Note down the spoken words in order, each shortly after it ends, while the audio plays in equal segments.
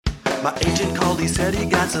My agent called, he said he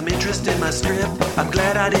got some interest in my strip. I'm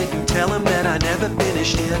glad I didn't tell him that I never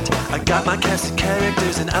finished it. I got my cast of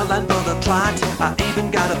characters and outline for the plot. I even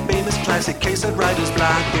got a famous classic case of writer's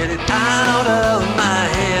block. Get it out of my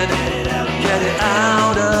head. Get it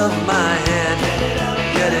out of my head.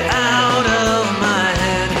 Get it out of my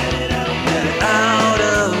head. Get it out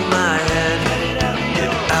of my head. Get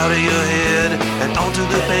it out of your head and onto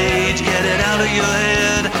the page. Get it out of your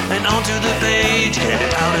head and onto the page. Get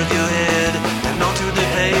it out of your head and onto the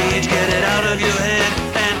page. Get it out of your head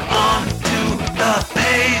and onto the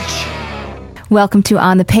page. Welcome to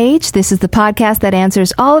On the Page. This is the podcast that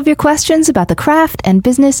answers all of your questions about the craft and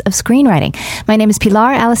business of screenwriting. My name is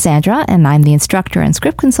Pilar Alessandra, and I'm the instructor and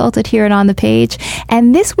script consultant here at On the Page.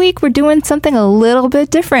 And this week, we're doing something a little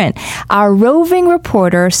bit different. Our roving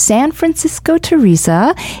reporter, San Francisco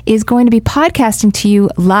Terisa, is going to be podcasting to you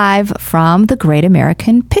live from the Great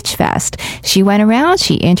American Pitchfest. She went around,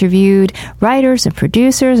 she interviewed writers and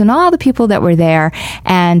producers and all the people that were there,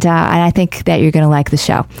 and I think that you're going to like the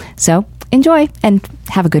show. So, enjoy and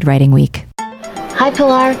have a good writing week. Hi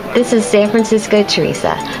Pilar, this is San Francisco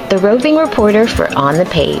Terisa, the roving reporter for On the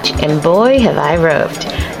Page, and boy have I roved.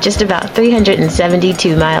 Just about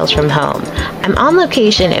 372 miles from home. I'm on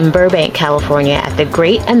location in Burbank, California at the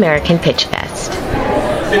Great American Pitchfest.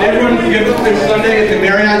 Did everyone give up their Sunday at the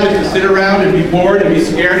Marriott just to sit around and be bored and be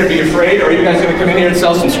scared and be afraid, or are you guys going to come in here and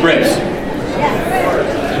sell some scripts? Yes.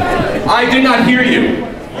 I did not hear you.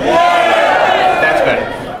 That's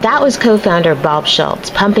better. That was co-founder Bob Schultz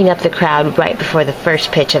pumping up the crowd right before the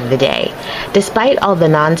first pitch of the day. Despite all the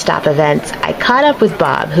non-stop events, I caught up with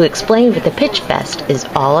Bob, who explained what the Pitch Fest is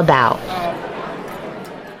all about.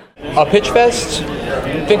 A Pitch Fest,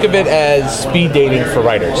 think of it as speed dating for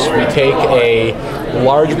writers. We take a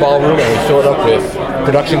large ballroom and we fill it up with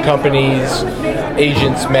production companies,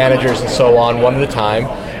 agents, managers, and so on, one at a time,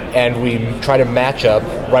 and we try to match up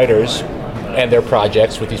writers and their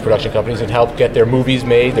projects with these production companies and help get their movies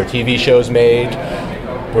made, their TV shows made.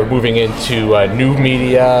 We're moving into new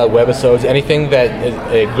media, webisodes, anything that is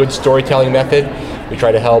a good storytelling method. We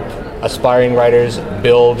try to help aspiring writers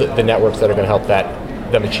build the networks that are going to help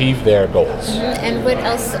them achieve their goals. And what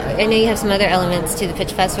else? I know you have some other elements to the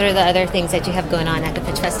Pitch Fest. What are the other things that you have going on at the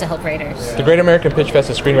Pitch Fest to help writers? The Great American Pitchfest,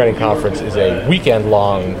 a screenwriting conference, is a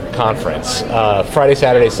weekend-long conference, Friday,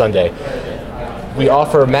 Saturday, Sunday. We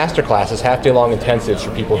offer master classes, half-day-long intensives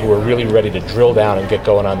for people who are really ready to drill down and get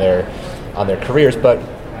going on their careers. But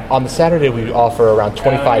on the Saturday, we offer around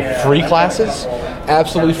 25 free classes,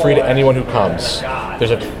 absolutely free to anyone who comes.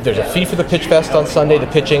 There's a fee for the Pitch Fest on Sunday, the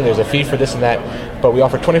pitching. There's a fee for this and that. But we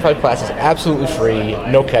offer 25 classes absolutely free,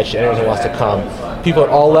 no catch to anyone who wants to come. People at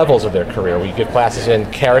all levels of their career. We give classes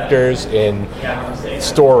in characters, in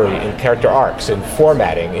story, in character arcs, in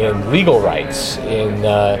formatting, in legal rights, in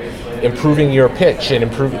improving your pitch and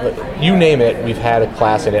you name it. We've had a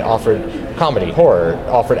class and it offered comedy, horror,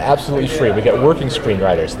 offered absolutely free. We got working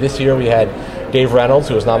screenwriters. This year we had Dave Reynolds,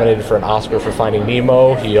 who was nominated for an Oscar for Finding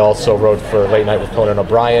Nemo. He also wrote for Late Night with Conan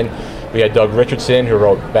O'Brien. We had Doug Richardson, who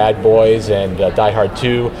wrote Bad Boys and Die Hard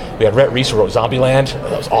 2. We had Rhett Reese, who wrote Zombieland.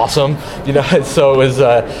 That was awesome. So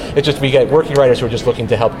we get working writers who are just looking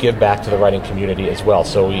to help give back to the writing community as well.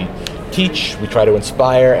 So we teach, we try to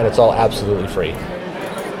inspire, and it's all absolutely free.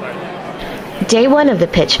 Day one of the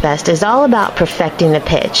Pitch Fest is all about perfecting the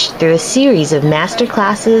pitch through a series of master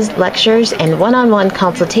classes, lectures, and one-on-one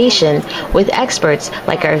consultation with experts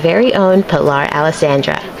like our very own Pilar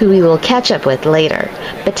Alessandra, who we will catch up with later.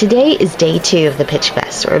 But today is day two of the Pitch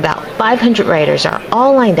Fest, where about 500 writers are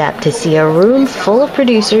all lined up to see a room full of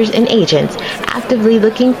producers and agents actively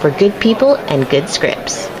looking for good people and good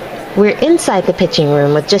scripts. We're inside the pitching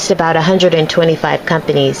room with just about 125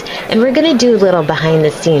 companies, and we're going to do a little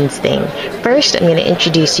behind-the-scenes thing. First, I'm going to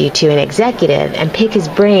introduce you to an executive and pick his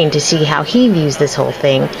brain to see how he views this whole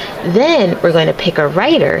thing. Then, we're going to pick a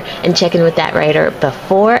writer and check in with that writer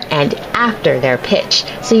before and after their pitch,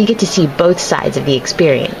 so you get to see both sides of the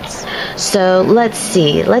experience. So, let's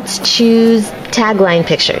see. Let's choose Tagline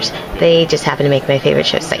Pictures. They just happen to make my favorite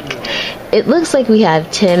show psych. It looks like we have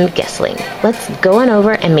Tim Gessling. Let's go on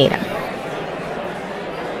over and meet him.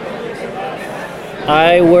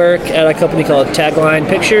 I work at a company called Tagline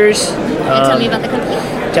Pictures. Tell me about the company.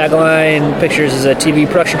 Tagline Pictures is a TV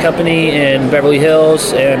production company in Beverly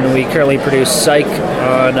Hills, and we currently produce Psych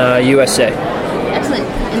on USA. Excellent.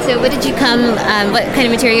 And so what did you what kind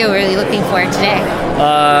of material were you looking for today?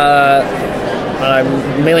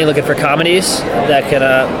 I'm mainly looking for comedies that can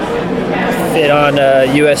fit on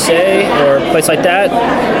USA or a place like that,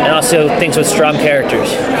 and also things with strong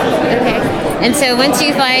characters. Okay. And so once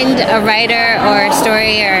you find a writer or a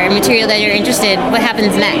story or material that you're interested, what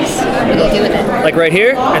happens next? What do you do with it? Like right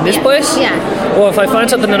here in this place? Yeah. Well, if I find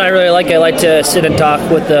something that I really like, I like to sit and talk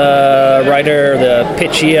with the writer, the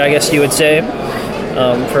pitchee, I guess you would say,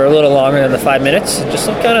 for a little longer than the 5 minutes. Just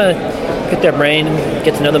to kind of pick their brain,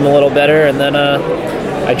 get to know them a little better, and then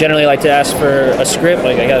I generally like to ask for a script.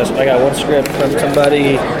 Like I got one script from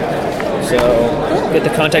somebody, so get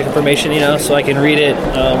the contact information, so I can read it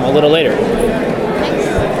a little later.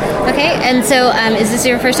 Okay, and so is this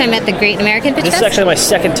your first time at the Great American Pitchfest? This is actually my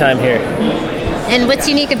second time here. And what's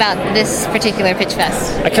unique about this particular pitch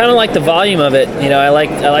fest? I kind of like the volume of it. I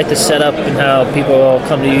like the setup and how people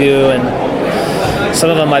come to you, and some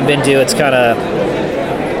of them I've been to, it's kind of,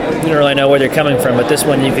 you don't really know where they're coming from, but this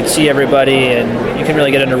one you can see everybody and you can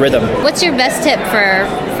really get into rhythm. What's your best tip for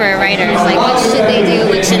writers? Like, what should they do,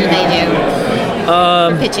 what shouldn't they do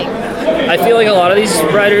for pitching? I feel like a lot of these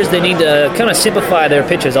writers, they need to kind of simplify their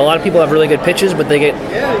pitches. A lot of people have really good pitches, but they get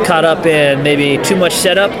caught up in maybe too much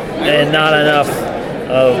setup and not enough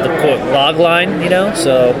of the quote log line,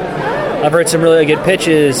 So I've heard some really good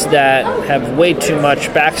pitches that have way too much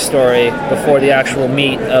backstory before the actual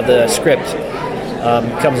meat of the script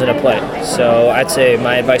comes into play. So I'd say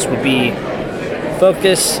my advice would be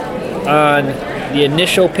focus on the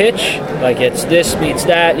initial pitch, like it's this meets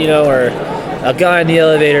that, or a guy in the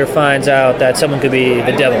elevator finds out that someone could be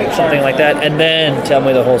the devil, or something like that, and then tell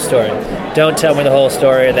me the whole story. Don't tell me the whole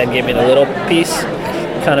story and then give me the little piece,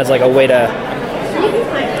 kind of as like a way to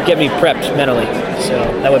get me prepped mentally. So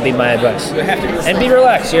that would be my advice. And be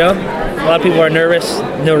relaxed, A lot of people are nervous.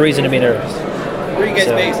 No reason to be nervous. Where are you guys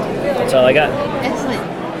based? That's all I got. Excellent.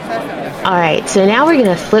 All right, so now we're going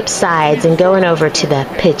to flip sides and going over to the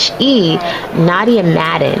pitchee, Nadia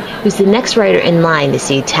Madden, who's the next writer in line to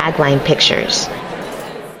see tagline pictures.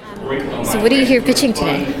 So what are you here pitching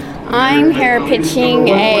today? I'm here pitching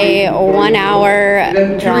a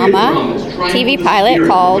 1-hour drama TV pilot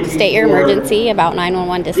called State Your Emergency about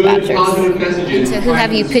 911 dispatchers. So who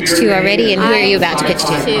have you pitched to already, and who are you about to pitch to?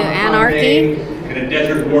 To Anarchy, who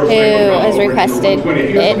has requested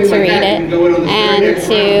it to read it, and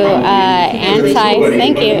to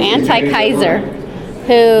Anti-Kaiser,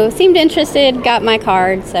 who seemed interested, got my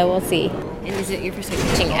card, so we'll see. And is it your first time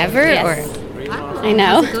pitching ever? Yes. Or? I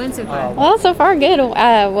know. How's it going so far? Well, so far good. 1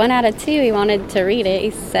 out of 2, he wanted to read it.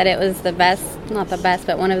 He said it was the best, not the best,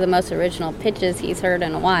 but one of the most original pitches he's heard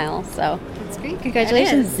in a while. So that's great.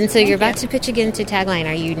 Congratulations. And so you're about to pitch again to tagline.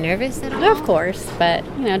 Are you nervous at all? Of course, but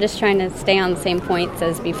just trying to stay on the same points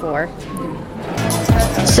as before.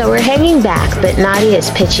 So we're hanging back, but Nadia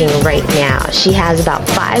is pitching right now. She has about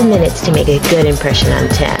 5 minutes to make a good impression on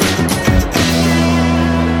Tim.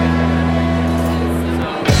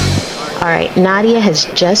 All right, Nadia has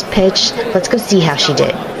just pitched. Let's go see how she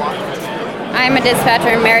did. I'm a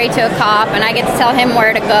dispatcher married to a cop, and I get to tell him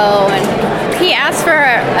where to go. And he asked for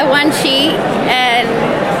a one sheet, and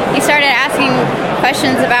he started asking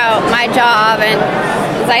questions about my job. And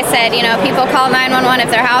as I said, people call 911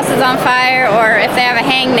 if their house is on fire or if they have a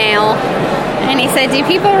hangnail. And he said, do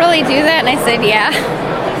people really do that? And I said, yeah.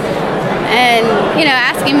 And,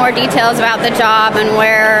 asking more details about the job and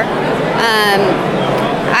where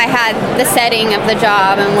I had the setting of the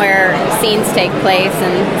job and where scenes take place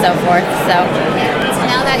and so forth. So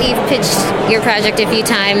now that you've pitched your project a few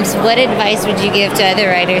times, what advice would you give to other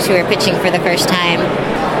writers who are pitching for the first time?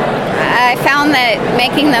 I found that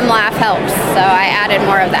making them laugh helps, so I added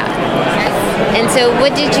more of that. And so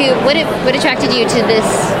what attracted you to this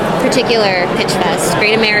particular pitch fest,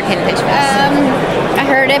 Great American Pitchfest? I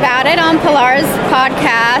heard about it on Pilar's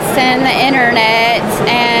podcast and the internet,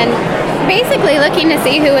 and basically looking to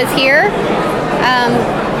see who was here.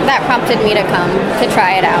 That prompted me to come to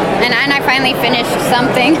try it out. And I finally finished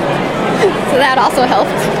something, so that also helped.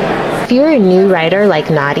 If you're a new writer like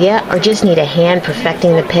Nadia or just need a hand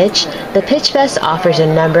perfecting the pitch, the Pitch Fest offers a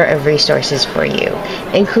number of resources for you,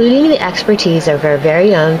 including the expertise of our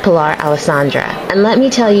very own Pilar Alessandra. And let me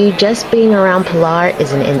tell you, just being around Pilar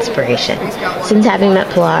is an inspiration. Since having met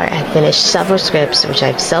Pilar, I've finished several scripts which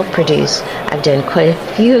I've self-produced. I've done quite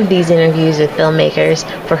a few of these interviews with filmmakers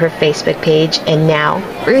for her Facebook page, and now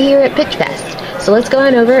we're here at Pitch Fest. So let's go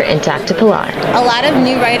on over and talk to Pilar. A lot of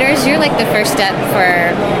new writers, you're like the first step for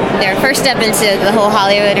their first step into the whole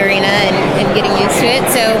Hollywood arena and getting used to it.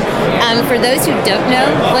 So for those who don't know,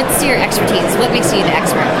 what's your expertise? What makes you the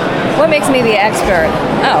expert? What makes me the expert?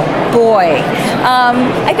 Oh, boy.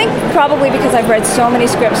 I think probably because I've read so many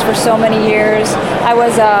scripts for so many years. I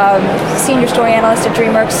was a senior story analyst at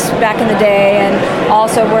DreamWorks back in the day, and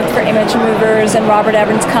also worked for Image Movers and Robert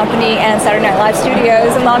Evans Company and Saturday Night Live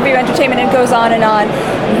Studios and Longview Entertainment, and it goes on and on.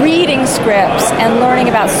 Reading scripts and learning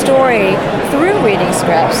about story through reading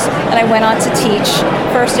scripts. And I went on to teach,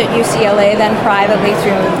 first at UCLA, then privately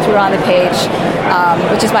through On the Page,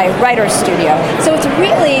 which is my writer's studio. So it's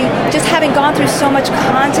really just having gone through so much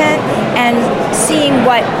content and seeing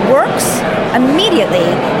what works immediately,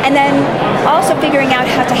 and then also figuring out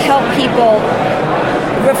how to help people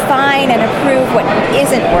refine and improve what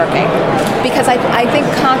isn't working. Because I think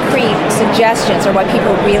concrete suggestions are what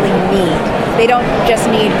people really need. They don't just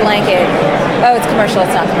need blanket, oh, it's commercial,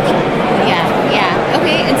 it's not commercial. Yeah.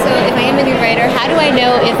 Okay, and so if I am a new writer, how do I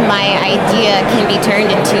know if my idea can be turned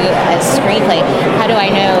into a screenplay? How do I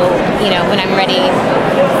know, when I'm ready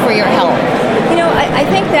for your help? I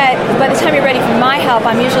think that by the time you're ready for my help,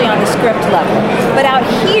 I'm usually on the script level. But out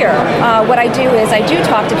here, what I do is I do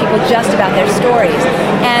talk to people just about their stories.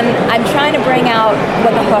 And I'm trying to bring out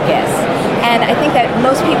what the hook is. And I think that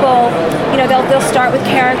most people, they'll start with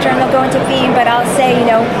character and they'll go into theme, but I'll say,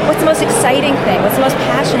 what's the most exciting thing? What's the most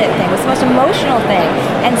passionate thing? What's the most emotional thing?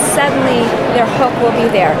 And suddenly their hook will be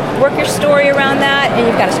there. Work your story around that and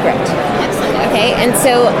you've got a script. Excellent. Okay, and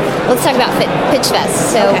so let's talk about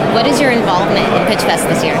Pitchfest. So what is your involvement in Pitchfest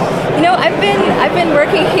this year? I've been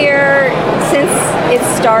working here since it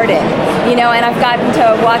started, and I've gotten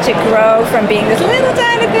to watch it grow from being this little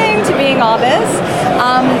tiny thing to being all this.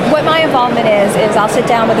 What my involvement is I'll sit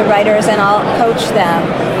down with the writers and I'll coach them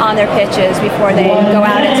on their pitches before they go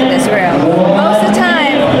out into this room. Most of the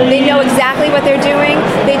time, they know exactly what they're doing.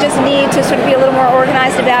 They just need to sort of be a little more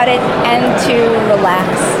organized about it and to relax,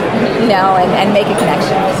 and make a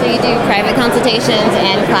connection. So you do private consultations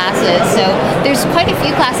and classes. So there's quite a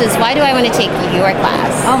few classes. Why do I want to take your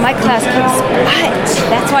class? Oh, my class kicks butt.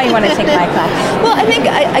 That's why you want to take my class. Well, I think,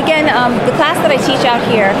 the class that I teach out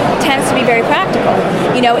here tends to be very practical.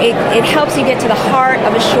 It helps you get to the heart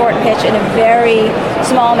of a short pitch in a very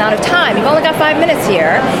small amount of time. You've only got 5 minutes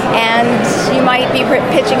here, and you might be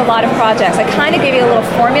pitching a lot of projects. I kind of give you a little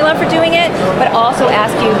formula for doing it, but also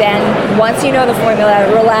ask you then, once you know the formula,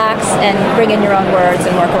 relax and bring in your own words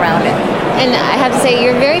and work around it. And I have to say,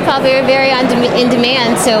 you're very popular, very in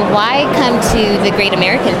demand, so why come to the Great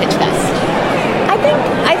American Pitchfest?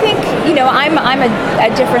 I think I'm a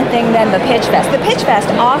different thing than the Pitchfest. The Pitchfest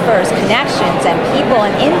offers connections and people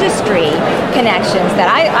and industry connections that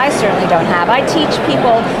I certainly don't have. I teach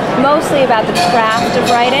people mostly about the craft of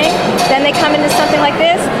writing. Then they come into something like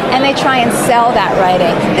this and they try and sell that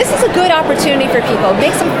writing. This is a good opportunity for people.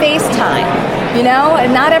 Make some face time,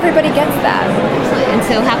 and not everybody gets that. And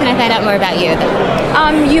so how can I find out more about you?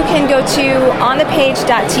 You can go to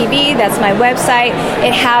onthepage.tv. That's my website.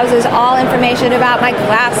 It houses all information about my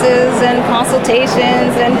classes and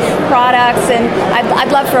consultations and products. And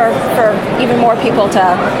I'd love for even more people to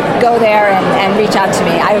go there and reach out to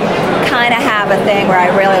me. I kind of have a thing where I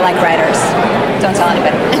really like writers. Don't tell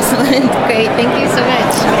anybody. Excellent. Great. Thank you so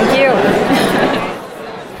much. Thank you.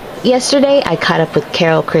 Yesterday, I caught up with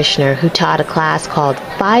Carol Krishner, who taught a class called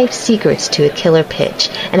 5 Secrets to a Killer Pitch,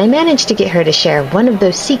 and I managed to get her to share one of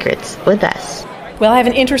those secrets with us. Well, I have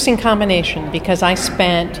an interesting combination because I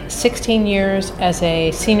spent 16 years as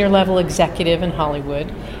a senior level executive in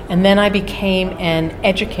Hollywood, and then I became an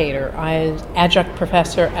educator. I was adjunct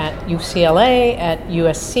professor at UCLA, at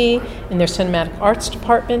USC, in their cinematic arts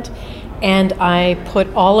department, and I put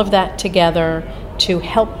all of that together to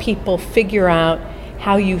help people figure out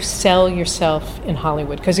how you sell yourself in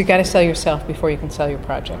Hollywood, because you've got to sell yourself before you can sell your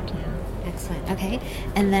project. Excellent. Okay.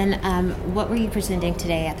 And then what were you presenting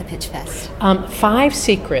today at the Pitch Fest? 5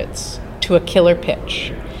 secrets to a killer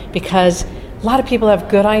pitch, because a lot of people have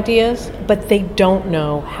good ideas, but they don't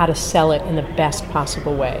know how to sell it in the best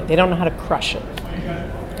possible way. They don't know how to crush it.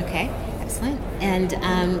 Okay. Excellent. And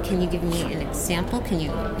can you give me an example? Can you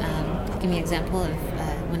give me an example of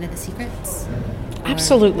one of the secrets?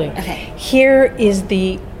 Absolutely. Okay. Here is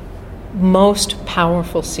the most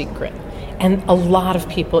powerful secret, and a lot of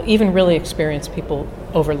people, even really experienced people,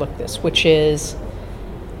 overlook this, which is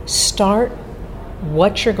start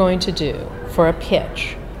what you're going to do for a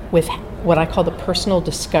pitch with what I call the personal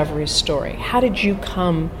discovery story. How did you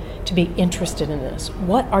come to be interested in this?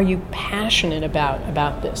 What are you passionate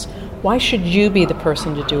about this? Why should you be the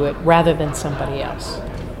person to do it rather than somebody else?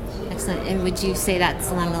 Excellent. And would you say that's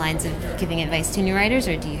along the lines of giving advice to new writers,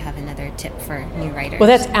 or do you have another tip for new writers? Well,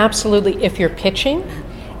 that's absolutely if you're pitching.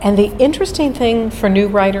 And the interesting thing for new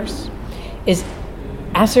writers is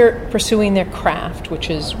as they're pursuing their craft, which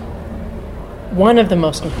is one of the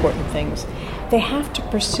most important things. They have to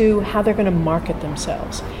pursue how they're going to market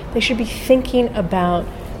themselves. They should be thinking about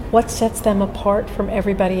what sets them apart from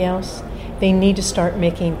everybody else. They need to start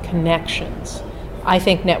making connections. I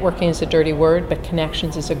think networking is a dirty word, but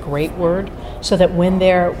connections is a great word, so that when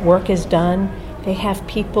their work is done, they have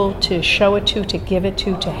people to show it to give it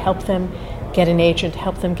to help them get an agent,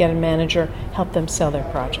 help them get a manager, help them sell their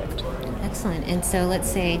project. Excellent. And so let's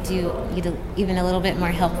say, do you need even a little bit more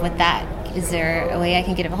help with that? Is there a way I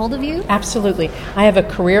can get a hold of you? Absolutely. I have a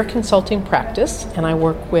career consulting practice, and I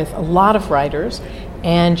work with a lot of writers.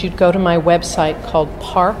 And you'd go to my website called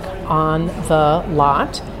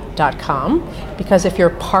parkonthelot.com, because if you're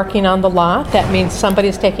parking on the lot, that means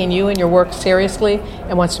somebody's taking you and your work seriously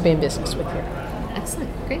and wants to be in business with you. Excellent.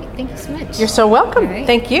 Great. Thank you so much. You're so welcome. Right.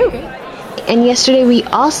 Thank you. Great. And yesterday we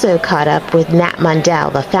also caught up with Nat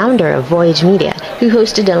Mundell, the founder of Voyage Media, who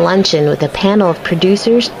hosted a luncheon with a panel of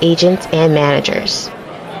producers, agents, and managers.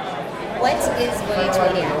 What is Voyage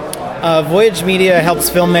Media? Voyage Media helps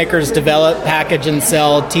filmmakers develop, package, and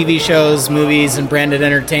sell TV shows, movies, and branded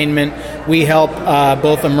entertainment. We help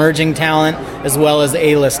both emerging talent as well as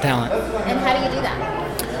A-list talent. And how do you do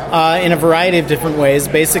that? In a variety of different ways.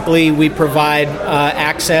 Basically, we provide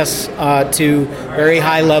access to very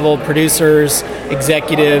high-level producers,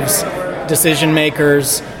 executives, decision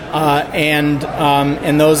makers, and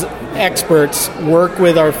those experts work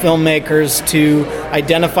with our filmmakers to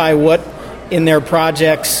identify what in their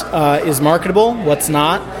projects is marketable, what's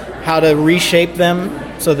not, how to reshape them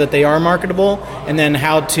so that they are marketable, and then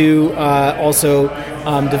how to also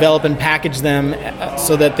develop and package them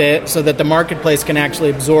so that the marketplace can actually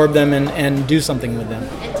absorb them and do something with them.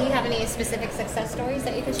 And do you have any specific success stories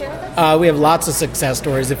that you can share with us? We have lots of success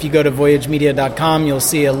stories. If you go to voyagemedia.com, you'll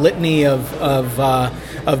see a litany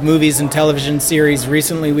of movies and television series.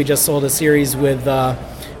 Recently, we just sold a series with a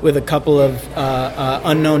couple of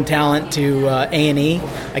unknown talent to A&E.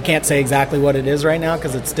 I can't say exactly what it is right now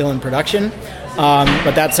because it's still in production,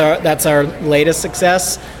 but that's our latest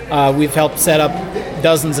success. We've helped set up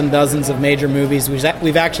dozens and dozens of major movies.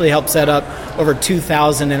 We've actually helped set up over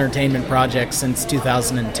 2,000 entertainment projects since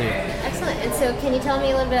 2002. Excellent. And so can you tell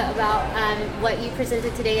me a little bit about what you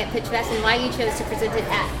presented today at Pitchfest and why you chose to present it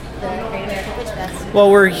at the Great American Pitchfest? Well,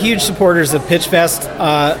 we're huge supporters of Pitchfest.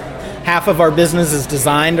 Half of our business is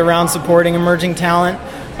designed around supporting emerging talent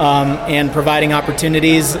and providing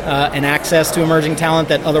opportunities and access to emerging talent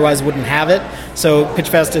that otherwise wouldn't have it. So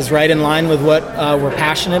Pitchfest is right in line with what we're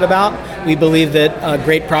passionate about. We believe that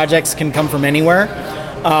great projects can come from anywhere.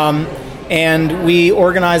 And we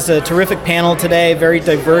organized a terrific panel today, a very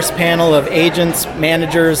diverse panel of agents,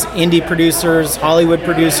 managers, indie producers, Hollywood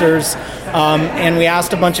producers. And we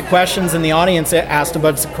asked a bunch of questions, and the audience asked a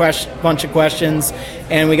bunch of questions,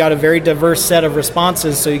 and we got a very diverse set of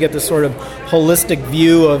responses, so you get this sort of holistic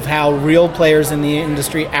view of how real players in the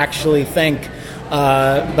industry actually think,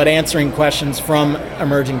 but answering questions from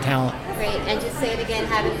emerging talent. Great. And just say it again,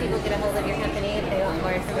 how do people get a hold of your company if they want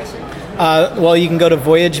more information? Well, you can go to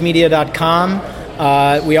voyagemedia.com.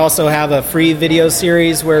 We also have a free video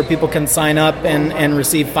series where people can sign up and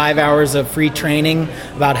receive 5 hours of free training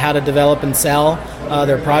about how to develop and sell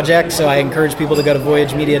their projects. So I encourage people to go to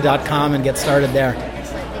voyagemedia.com and get started there.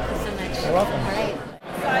 Excellent. Thank you so much. You're welcome. All right.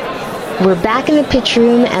 We're back in the pitch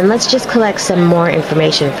room, and let's just collect some more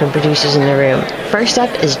information from producers in the room. First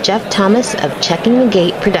up is Jeff Thomas of Checking the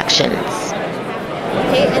Gate Productions.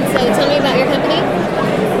 Okay, and so tell me about your company.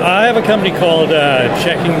 I have a company called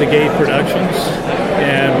Checking the Gate Productions,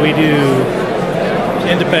 and we do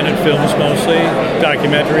independent films mostly,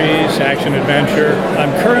 documentaries, action adventure.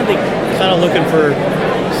 I'm currently kind of looking for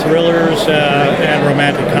thrillers and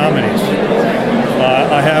romantic comedies.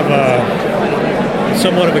 I have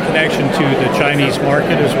somewhat of a connection to the Chinese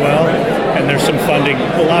market as well, and there's a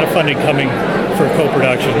lot of funding coming for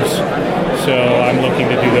co-productions. So I'm looking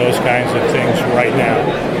to do those kinds of things right now.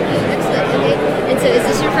 Excellent. Okay. And so is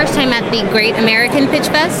this your first time at the Great American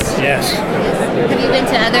Pitchfest? Yes. Have you been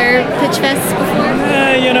to other Pitchfests before?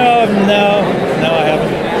 No, I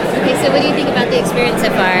haven't. Okay, so what do you think about the experience so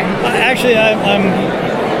far? Actually, I'm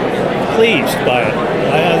pleased by it.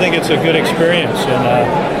 I think it's a good experience, and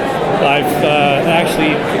I've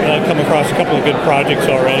actually come across a couple of good projects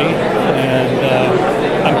already, and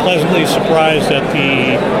I'm pleasantly surprised at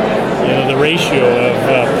the ratio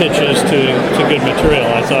of pitches to good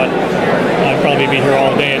material. I thought I'd probably be here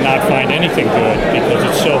all day and not find anything good because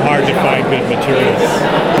it's so hard to find good material.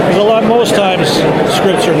 Because most times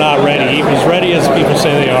scripts are not ready. Even as ready as people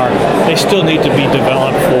say they are, they still need to be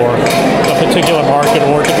developed for a particular market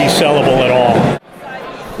or to be sellable at all.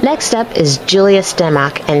 Next up is Julia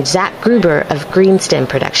Stemock and Zach Gruber of Greenstem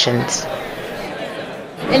Productions.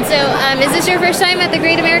 And so, is this your first time at the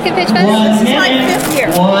Great American Pitchfest? This is my 5th year.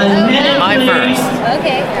 My first.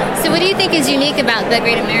 Okay. So what do you think is unique about the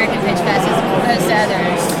Great American Pitchfest as opposed to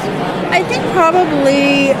others? I think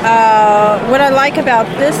probably what I like about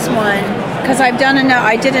this one, because I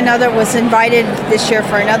did another, was invited this year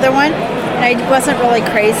for another one, and I wasn't really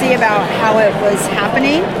crazy about how it was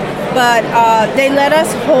happening, but they let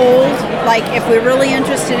us hold, like if we're really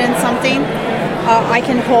interested in something, I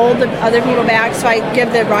can hold the other people back, so I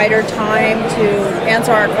give the writer time to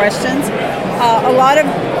answer our questions.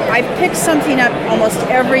 I pick something up almost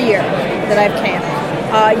every year that I've came.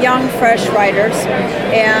 Young, fresh writers,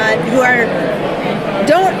 and who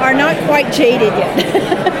are not quite jaded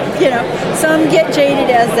yet. Some get jaded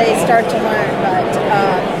as they start to learn, but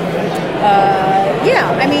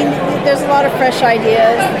there's a lot of fresh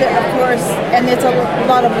ideas, of course, and it's a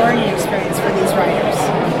lot of learning experience for these writers,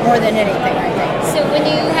 more than anything, I think. So when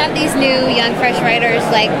you have these new, young, fresh writers,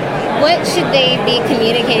 what should they be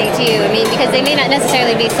communicating to you? I mean, because they may not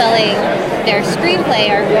necessarily be selling their screenplay,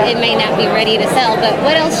 or it may not be ready to sell, but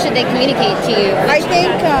what else should they communicate to you? I think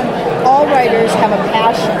all writers have a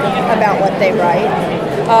passion about what they write.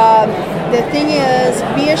 The thing is,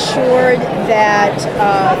 be assured that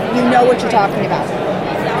you know what you're talking about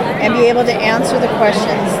and be able to answer the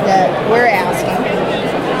questions that we're asking.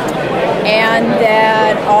 And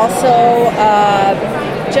that also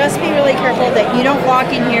just be really careful that you don't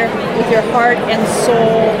walk in here with your heart and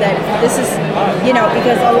soul that this is,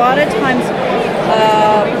 because a lot of times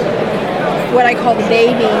what I call the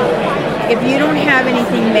baby, if you don't have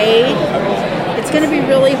anything made, it's going to be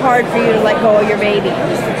really hard for you to let go of your baby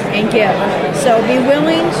and give. So be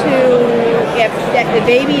willing to, if the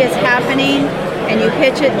baby is happening and you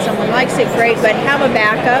pitch it and someone likes it, great, but have a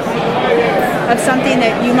backup of something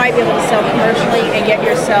that you might be able to sell commercially and get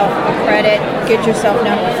yourself a credit, get yourself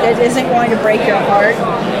numbers. That isn't going to break your heart,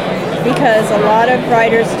 because a lot of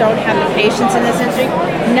writers don't have the patience in this industry.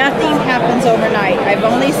 Nothing happens overnight. I've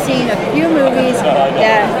only seen a few movies that,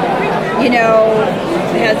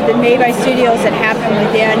 has been made by studios that happen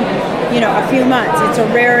within, a few months. It's a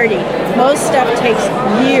rarity. Most stuff takes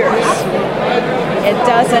years. It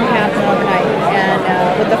doesn't happen overnight. And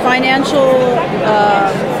with the financial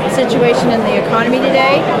situation in the economy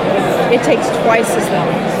today, it takes twice as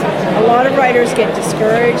long. A lot of writers get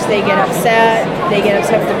discouraged. They get upset. They get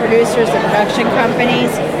upset with the producers, the production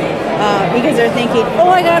companies, because they're thinking,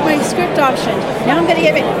 oh, I got my script option. Now I'm going to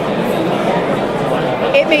get it.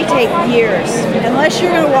 It may take years. Unless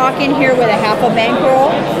you're going to walk in here with a half a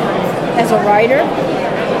bankroll as a writer,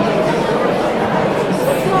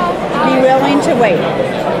 be willing to wait.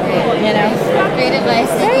 Great advice.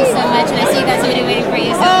 Thank you so much. And I see you got somebody waiting for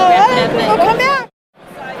you, so we'll wrap it up. Come back.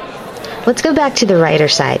 Let's go back to the writer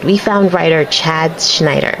side. We found writer Chad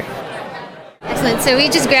Schneider. Excellent. So we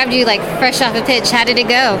just grabbed you fresh off a pitch. How did it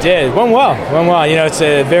go? It did. Went well. It's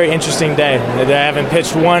a very interesting day. I haven't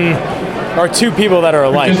pitched one or two people that are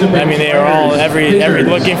alike. I mean, they are all every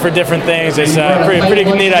looking for different things. It's a pretty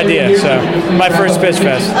neat idea. So my first pitch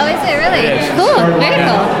fest. Oh, is it really? It is. Cool. Very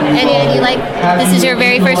cool. And you this is your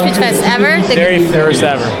very first pitch fest ever? Very first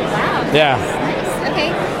ever. Wow. Yeah. Nice. Okay.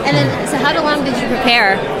 And then, so how long did you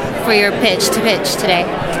prepare for your pitch today?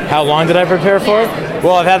 How long did I prepare for it?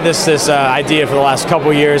 Well, I've had this idea for the last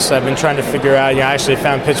couple years. I've been trying to figure out. I actually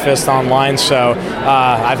found PitchFest online, so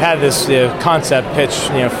I've had this concept pitch,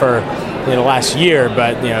 for the last year.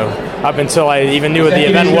 But up until I even knew what the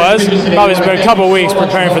event was, probably it's been a couple weeks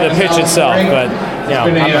preparing for the pitch itself. But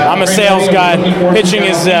I'm a sales guy. Pitching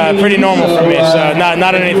is pretty normal for me, so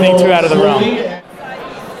not anything too out of the realm.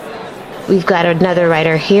 We've got another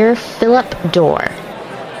writer here, Philip Dorr.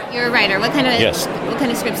 You're a writer. What kind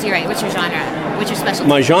of scripts do you write? What's your genre? What's your specialty?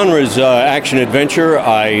 My genre is action adventure.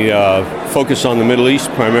 I focus on the Middle East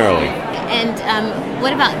primarily. And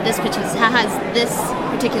what about this pitch? How has this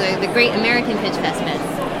particular, the Great American Pitchfest been?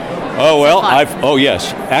 Oh well,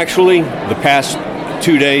 yes. Actually, the past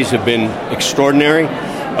 2 days have been extraordinary.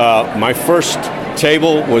 My first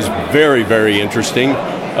table was very, very interesting.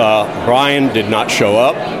 Brian did not show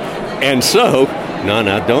up, and so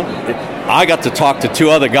I got to talk to two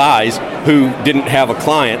other guys who didn't have a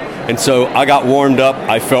client, and so I got warmed up.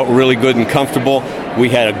 I felt really good and comfortable. We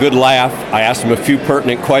had a good laugh. I asked them a few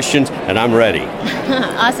pertinent questions, and I'm ready.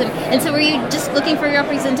 Awesome. And so were you just looking for your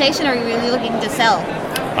representation, or were you really looking to sell?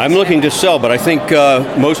 I'm looking to sell, but I think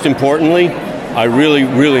most importantly, I really,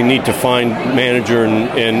 really need to find manager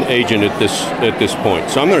and agent at this point.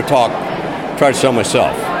 So I'm going to try to sell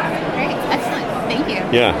myself. Great. Excellent. Thank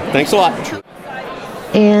you. Yeah. Thanks a lot.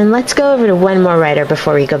 And let's go over to one more writer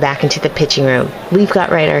before we go back into the pitching room. We've got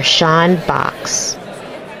writer Sean Box.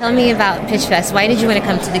 Tell me about Pitchfest. Why did you want to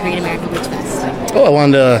come to the Great American Pitchfest? Oh, I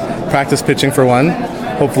wanted to practice pitching for one.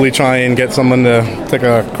 Hopefully try and get someone to take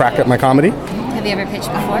a crack at my comedy. Have you ever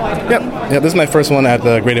pitched before? Yep. This is my first one at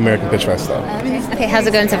the Great American Pitchfest, though. Okay, how's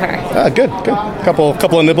it going so far? Good. Couple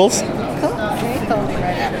of nibbles. Cool, very cool.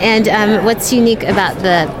 And what's unique about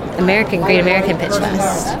the Great American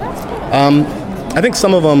Pitchfest? I think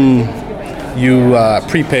some of them you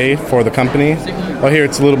prepay for the company. Well, here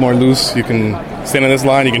it's a little more loose. You can stand on this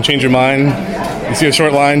line, you can change your mind. You see a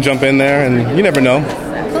short line, jump in there, and you never know.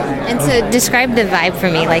 And so describe the vibe for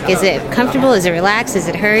me. Like, is it comfortable? Is it relaxed? Is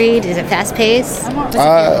it hurried? Is it fast-paced?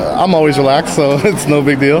 I'm always relaxed, so it's no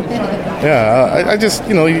big deal. Yeah, I just,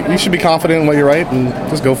 you should be confident in what you write and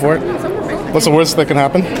just go for it. What's the worst that can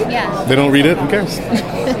happen? Yeah. They don't read it, who cares?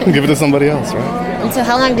 Give it to somebody else, right? And so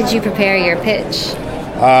how long did you prepare your pitch?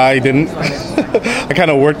 I didn't. I kind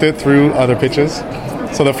of worked it through other pitches.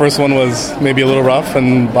 So the first one was maybe a little rough,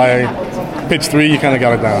 and by pitch 3, you kind of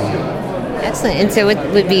got it down. Excellent. And so what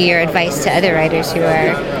would be your advice to other writers who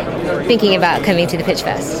are thinking about coming to the Pitch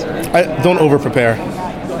Fest? Don't over-prepare.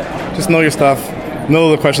 Just know your stuff.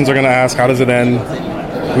 Know the questions they're going to ask. How does it end?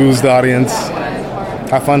 Who's the audience?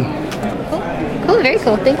 Have fun. Cool. Very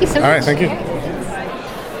cool. Thank you so much. All right. Thank you.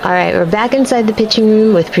 All right, we're back inside the pitching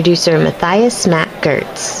room with producer Matthias Matt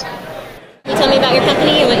Gertz. Can you tell me about your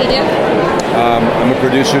company and what you do? I'm a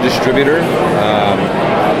producer-distributor.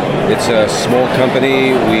 It's a small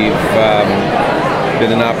company. We've been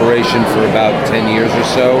in operation for about 10 years or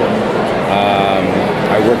so.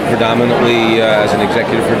 I work predominantly as an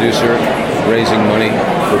executive producer, raising money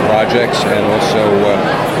for projects and also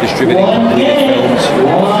distributing completed films.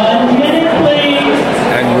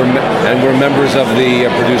 And we're members of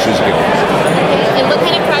the Producers Guild. And what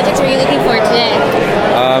kind of projects are you looking for today?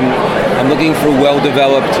 I'm looking for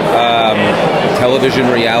well-developed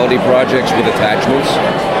television reality projects with attachments.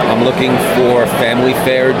 I'm looking for family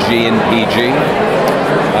fare, G and PG.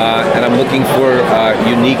 And I'm looking for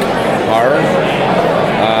unique horror.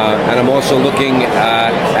 And I'm also looking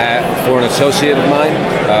for an associate of mine,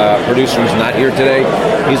 producer who's not here today.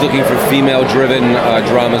 He's looking for female-driven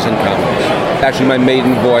dramas and comedies. Actually, my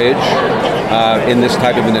maiden voyage in this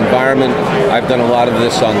type of an environment. I've done a lot of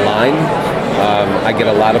this online. I get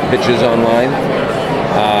a lot of pitches online.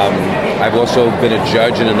 I've also been a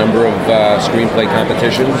judge in a number of screenplay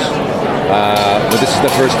competitions. But this is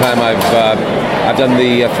the first time I've done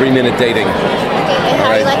the 3-minute dating. Okay, and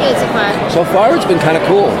how are you liking it so far? So far, it's been kind of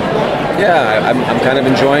cool. Yeah, I'm kind of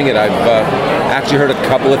enjoying it. I've actually heard a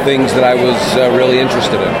couple of things that I was really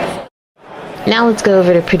interested in. Now let's go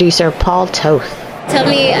over to producer Paul Toth. Tell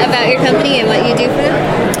me about your company and what you do for them.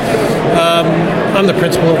 I'm the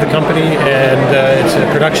principal of the company, and it's a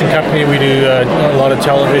production company. We do a lot of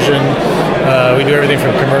television. We do everything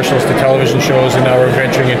from commercials to television shows, and now we're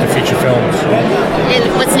venturing into feature films. And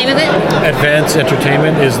what's the name of it? Advanced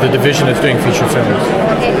Entertainment is the division that's doing feature films.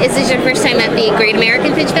 Okay. Is this your first time at the Great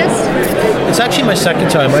American Pitch Fest? It's actually my second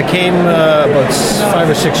time. I came about 5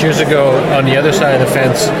 or 6 years ago on the other side of the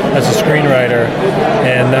fence as a screenwriter,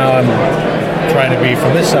 and now I'm trying to be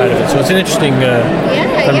from this side of it. So it's an interesting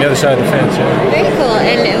from the other side of the fence. Yeah. Very cool.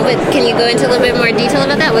 And can you go into a little bit more detail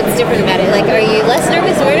about that? What's different about it? Like, are you less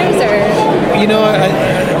nervous, more nervous, or?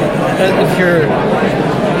 If you're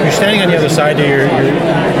standing on the other side, you're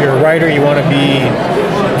a writer. You want to be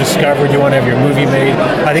discovered. You want to have your movie made.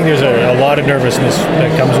 I think there's a lot of nervousness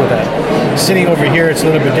that comes with that. Sitting over here, it's a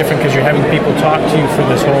little bit different because you're having people talk to you for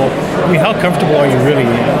this whole. How comfortable are you really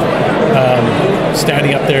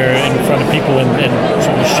standing up there in front of people and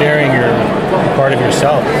sort of sharing your part of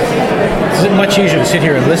yourself? It's much easier to sit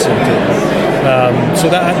here and listen to. So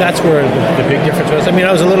that's where the big difference was. I mean,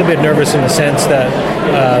 I was a little bit nervous in the sense that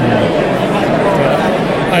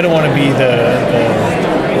I don't want to be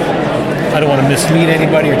I don't want to mislead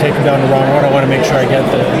anybody or take them down the wrong road. I want to make sure I get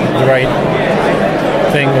the right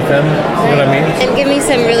thing with them. You know what I mean? And give me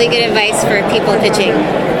some really good advice for people pitching.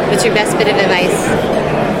 What's your best bit of advice?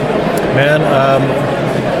 Man,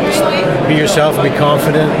 just be yourself, be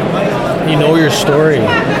confident. You know your story.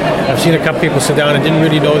 I've seen a couple people sit down and didn't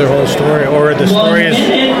really know their whole story, or the story is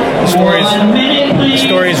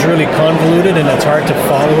really convoluted and it's hard to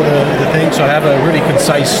follow the thing. So have a really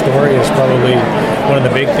concise story is probably one of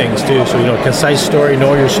the big things too. So concise story,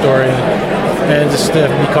 know your story, and just be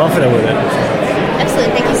confident with it.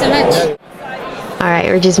 Excellent. Thank you so much. All right,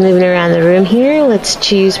 we're just moving around the room here. Let's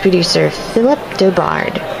choose producer Philip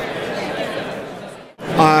Dobard.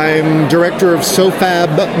 I'm director of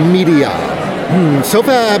SOFAB Media.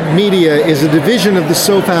 SOFAB Media is a division of the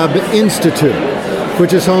SOFAB Institute,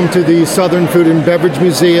 which is home to the Southern Food and Beverage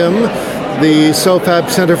Museum, the SOFAB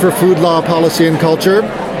Center for Food Law, Policy and Culture,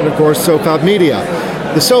 and of course SOFAB Media.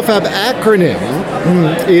 The SOFAB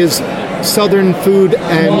acronym is Southern Food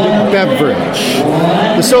and Beverage.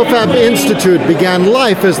 The SOFAB Institute began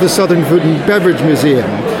life as the Southern Food and Beverage Museum,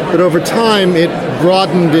 but over time it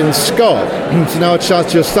broadened in scope. So now it's not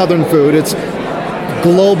just Southern food, it's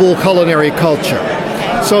global culinary culture.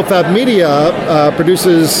 SOFAB Media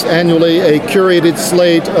produces annually a curated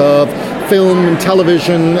slate of film and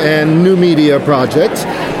television and new media projects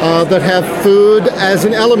that have food as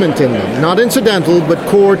an element in them. Not incidental, but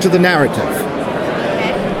core to the narrative.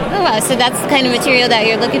 Oh, wow. So that's the kind of material that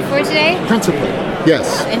you're looking for today? Principally,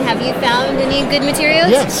 yes. And have you found any good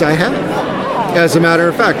materials? Yes, I have. As a matter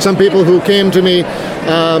of fact, some people who came to me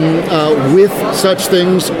with such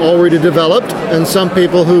things already developed, and some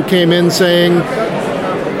people who came in saying,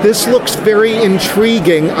 this looks very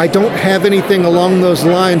intriguing. I don't have anything along those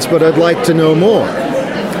lines, but I'd like to know more.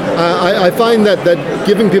 I find that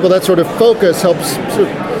giving people that sort of focus helps sort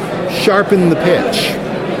of sharpen the pitch.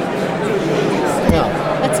 Yeah.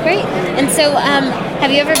 That's great. And so,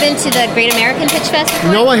 have you ever been to the Great American Pitchfest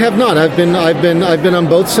before? No, I have not. I've been on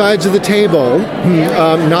both sides of the table.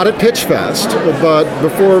 Not at Pitchfest, but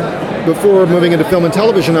before moving into film and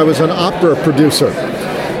television, I was an opera producer.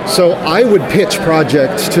 So I would pitch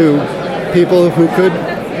projects to people of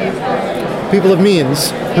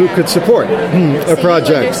means who could support a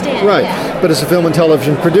project. Right. Yeah. But as a film and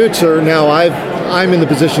television producer, now I'm in the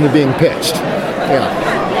position of being pitched.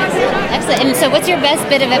 Yeah. Excellent. And so what's your best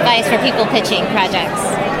bit of advice for people pitching projects?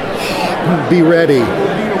 Be ready.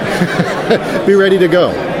 Be ready to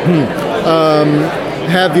go.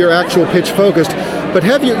 Have your actual pitch focused, but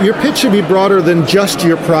have your pitch should be broader than just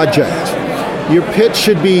your project. Your pitch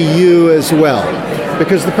should be you as well,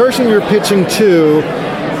 because the person you're pitching to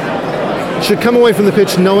should come away from the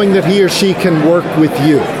pitch knowing that he or she can work with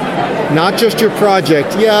you. Not just your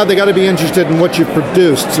project. Yeah, they got to be interested in what you've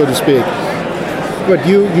produced, so to speak. But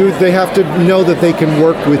they have to know that they can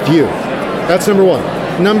work with you. That's number one.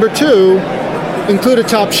 Number two, include a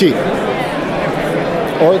top sheet,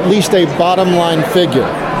 or at least a bottom line figure.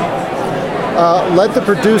 Let the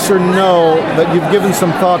producer know that you've given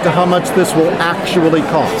some thought to how much this will actually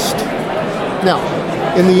cost. Now,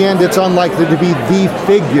 in the end, it's unlikely to be the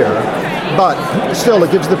figure, but still,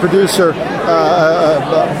 it gives the producer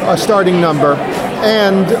a starting number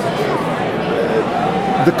and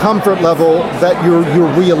the comfort level that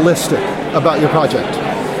you're realistic about your project.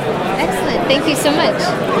 Excellent. Thank you so much.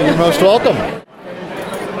 You're most welcome.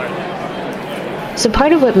 So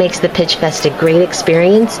part of what makes the Pitch Fest a great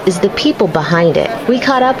experience is the people behind it. We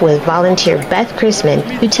caught up with volunteer Beth Chrisman,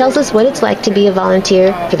 who tells us what it's like to be a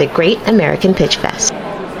volunteer for the Great American Pitch Fest.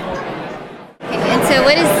 And so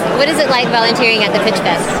what is it like volunteering at the Pitch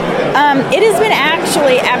Fest? It has been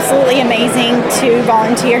actually absolutely amazing to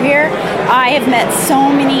volunteer here. I have met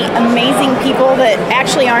so many amazing people that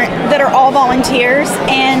are all volunteers,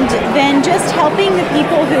 and then just helping the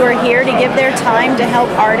people who are here to give their time to help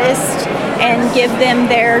artists and give them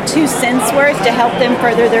their 2 cents worth to help them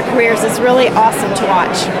further their careers is really awesome to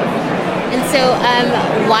watch. And so,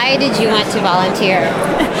 why did you want to volunteer?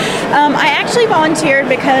 I actually volunteered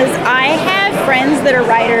because I have friends that are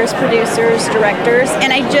writers, producers, directors,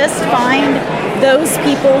 and I just find those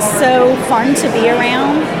people so fun to be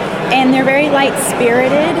around, and they're very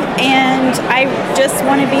light-spirited, and I just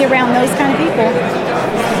want to be around those kind of people.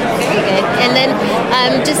 Very good. And then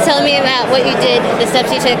just tell me about what you did, the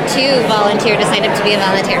steps you took to volunteer, to sign up to be a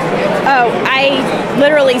volunteer. Oh, I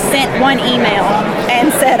literally sent one email and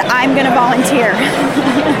said, I'm going to volunteer.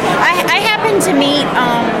 I happened to meet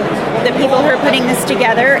the people who are putting this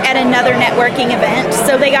together at another networking event,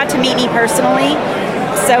 so they got to meet me personally,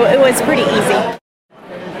 so it was pretty easy.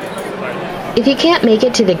 If you can't make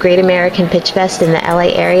it to the Great American Pitch Fest in the LA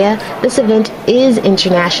area, this event is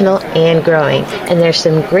international and growing, and there's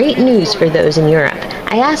some great news for those in Europe.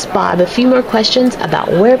 I asked Bob a few more questions about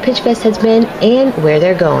where Pitch Fest has been and where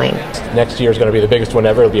they're going. Next year is going to be the biggest one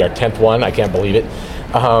ever. It'll be our 10th one. I can't believe it.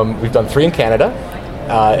 We've done 3 in Canada.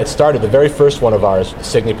 It started, the very first one of ours,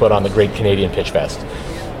 Signy put on the Great Canadian Pitch Fest.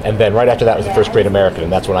 And then right after that was the first Great American,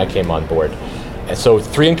 and that's when I came on board. And so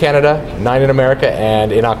 3 in Canada, 9 in America,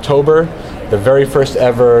 and in October, the very first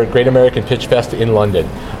ever Great American Pitch Fest in London.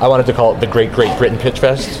 I wanted to call it the Great Great Britain Pitch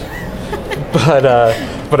Fest, but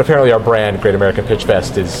apparently our brand, Great American Pitch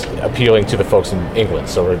Fest, is appealing to the folks in England,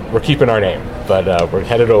 so we're keeping our name, but we're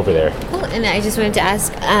headed over there. Cool. And I just wanted to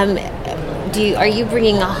ask, are you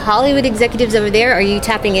bringing Hollywood executives over there, or are you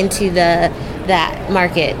tapping into that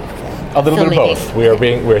market? A little bit of both.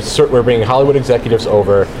 We're bringing Hollywood executives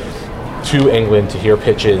over to England to hear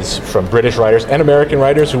pitches from British writers and American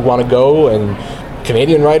writers who want to go, and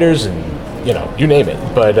Canadian writers and you name it.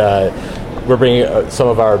 But we're bringing some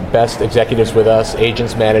of our best executives with us,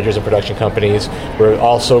 agents, managers, and production companies. We're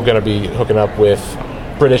also going to be hooking up with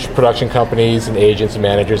British production companies and agents and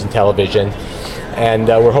managers in television. And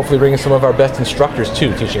we're hopefully bringing some of our best instructors,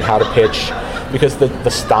 too, teaching how to pitch, because the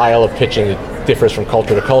style of pitching differs from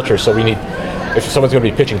culture to culture. So we need, if someone's going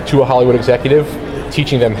to be pitching to a Hollywood executive,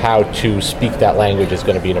 teaching them how to speak that language is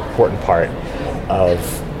going to be an important part of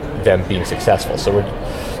them being successful. So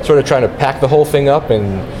we're sort of trying to pack the whole thing up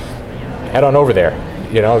and head on over there.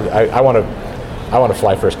 I want to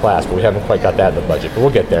fly first class, but we haven't quite got that in the budget, but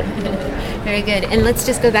we'll get there. Very good. And let's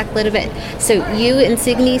just go back a little bit. So you and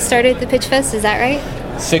Signe started the Pitchfest, is that right?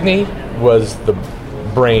 Signe was the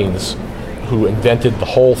brains who invented the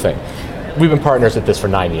whole thing. We've been partners at this for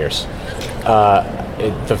 9 years.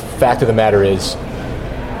 The fact of the matter is,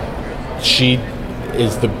 she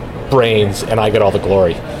is the brains and I get all the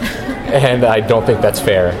glory. And I don't think that's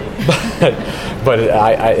fair.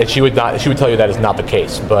 But she would tell you that is not the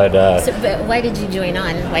case. But why did you join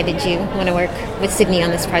on? Why did you want to work with Signe on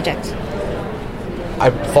this project? I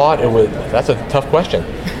thought that's a tough question.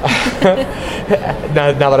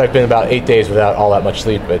 Now that I've been about 8 days without all that much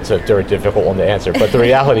sleep, it's a very difficult one to answer. But the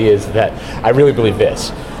reality is that I really believe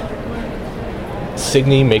this.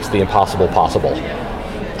 Signe makes the impossible possible.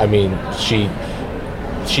 I mean, she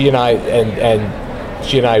and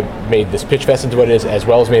I made this Pitchfest into what it is, as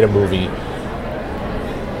well as made a movie.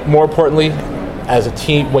 More importantly, as a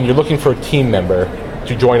team, when you're looking for a team member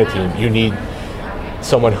to join a team, you need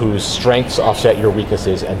someone whose strengths offset your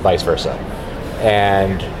weaknesses and vice versa.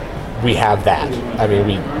 And we have that. I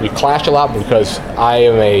mean, we clash a lot because I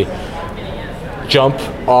am a jump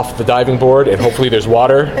off the diving board and hopefully there's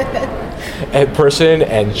water person,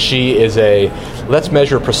 and she is a let's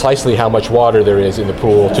measure precisely how much water there is in the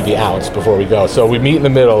pool to the ounce before we go. So we meet in the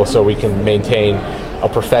middle so we can maintain a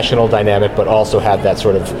professional dynamic, but also have that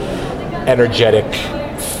sort of energetic,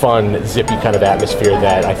 fun, zippy kind of atmosphere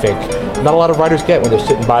that I think not a lot of writers get when they're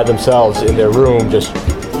sitting by themselves in their room, just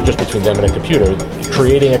between them and a computer.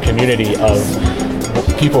 Creating a community of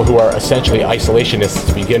people who are essentially isolationists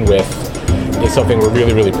to begin with is something we're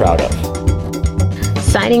really, really proud of.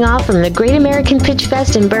 Signing off from the Great American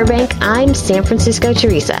Pitchfest in Burbank, I'm San Francisco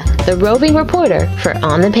Terisa, the roving reporter for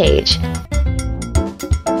On the Page.